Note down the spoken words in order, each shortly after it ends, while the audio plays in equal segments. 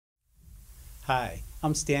Hi,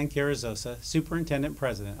 I'm Stan Carrizosa, Superintendent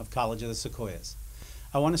President of College of the Sequoias.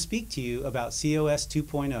 I want to speak to you about COS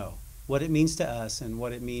 2.0, what it means to us and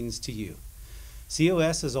what it means to you.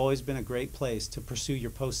 COS has always been a great place to pursue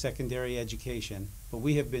your post-secondary education, but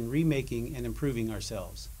we have been remaking and improving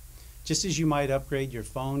ourselves. Just as you might upgrade your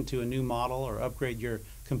phone to a new model or upgrade your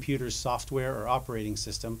computer's software or operating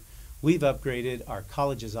system, we've upgraded our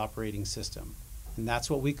college's operating system, and that's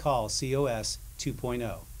what we call COS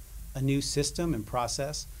 2.0. A new system and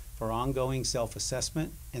process for ongoing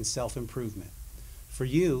self-assessment and self-improvement. For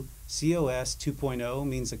you, COS 2.0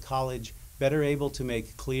 means a college better able to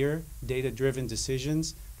make clear, data-driven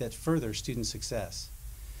decisions that further student success.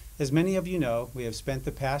 As many of you know, we have spent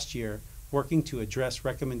the past year working to address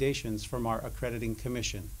recommendations from our accrediting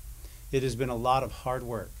commission. It has been a lot of hard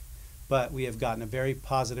work, but we have gotten a very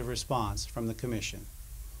positive response from the commission.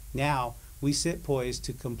 Now, we sit poised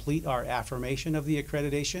to complete our affirmation of the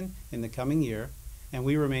accreditation in the coming year, and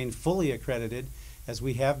we remain fully accredited as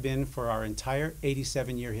we have been for our entire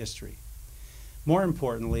 87-year history. More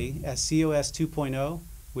importantly, as COS 2.0,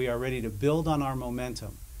 we are ready to build on our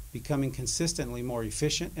momentum, becoming consistently more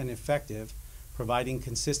efficient and effective, providing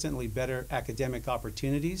consistently better academic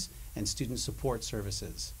opportunities and student support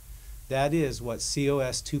services. That is what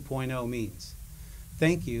COS 2.0 means.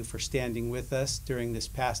 Thank you for standing with us during this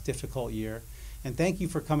past difficult year, and thank you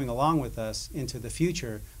for coming along with us into the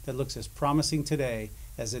future that looks as promising today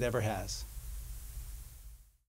as it ever has.